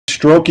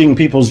stroking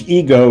people's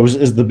egos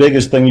is the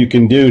biggest thing you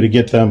can do to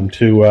get them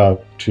to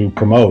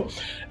promote.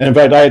 And in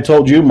fact, I had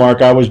told you,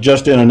 Mark, I was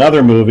just in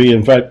another movie.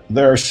 In fact,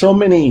 there are so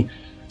many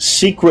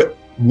secret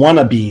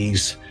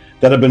wannabes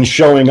that have been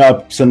showing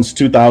up since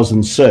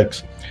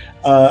 2006.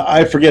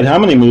 I forget how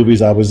many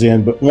movies I was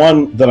in, but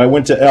one that I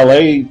went to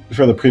LA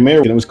for the premiere,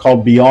 and it was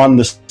called Beyond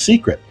the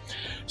Secret.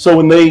 So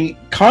when they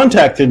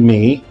contacted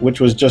me, which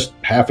was just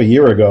half a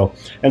year ago,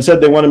 and said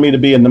they wanted me to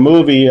be in the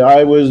movie,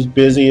 I was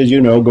busy, as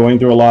you know, going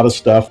through a lot of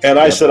stuff. And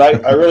I said,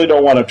 I really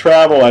don't want to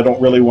travel. I don't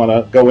really want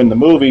to go in the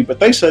movie. But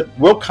they said,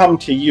 we'll come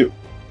to you.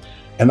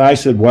 And I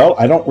said, well,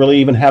 I don't really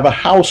even have a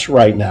house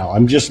right now.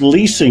 I'm just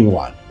leasing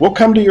one. We'll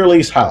come to your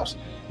lease house.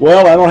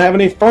 Well, I don't have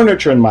any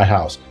furniture in my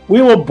house.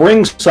 We will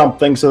bring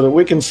something so that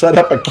we can set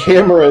up a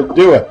camera and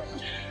do it.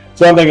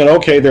 So I'm thinking,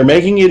 okay, they're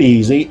making it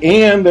easy,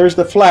 and there's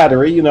the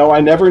flattery. You know,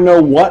 I never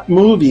know what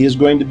movie is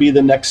going to be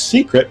the next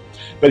secret.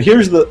 But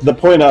here's the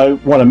point I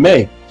want to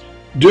make.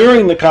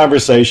 During the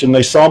conversation,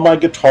 they saw my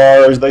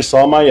guitars, they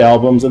saw my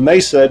albums, and they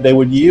said they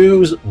would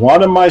use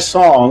one of my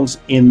songs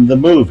in the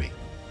movie.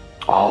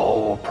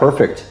 Oh,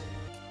 perfect.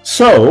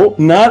 So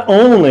not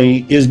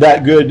only is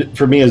that good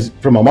for me as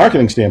from a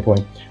marketing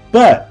standpoint,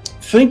 but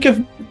think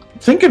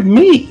of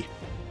me.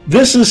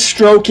 This is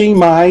stroking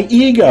my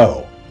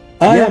ego.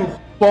 I am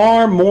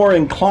far more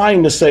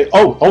inclined to say,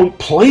 oh,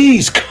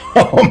 please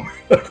come.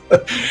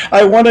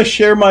 I want to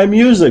share my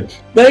music.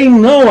 They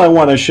know I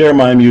want to share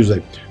my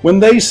music. When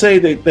they say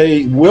that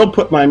they will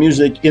put my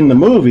music in the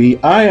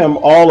movie, I am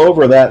all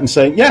over that and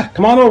saying, yeah,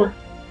 come on over.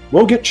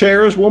 We'll get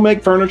chairs, we'll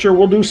make furniture,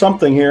 we'll do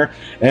something here,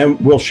 and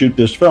we'll shoot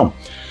this film.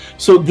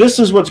 So this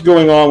is what's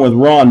going on with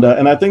Rhonda,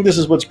 and I think this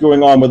is what's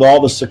going on with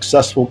all the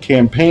successful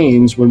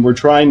campaigns when we're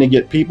trying to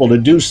get people to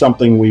do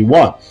something we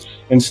want.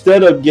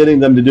 Instead of getting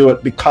them to do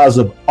it because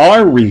of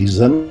our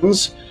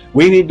reasons,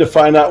 we need to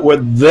find out what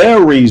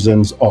their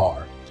reasons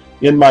are.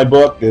 In my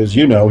book, as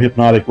you know,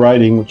 Hypnotic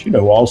Writing, which you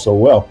know also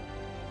well,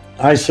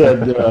 I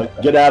said,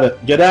 get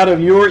out of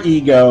your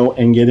ego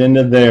and get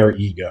into their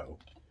ego.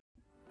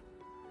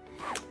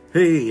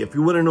 Hey, if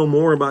you want to know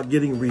more about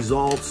getting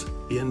results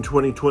in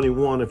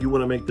 2021, if you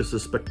want to make this a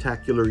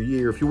spectacular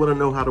year, if you want to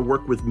know how to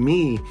work with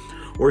me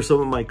or some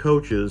of my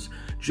coaches,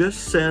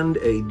 just send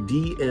a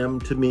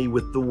DM to me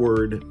with the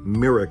word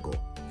miracle.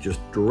 Just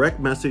direct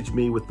message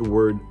me with the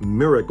word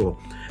miracle,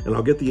 and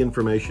I'll get the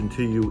information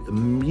to you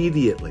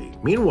immediately.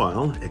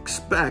 Meanwhile,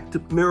 expect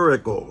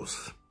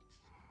miracles.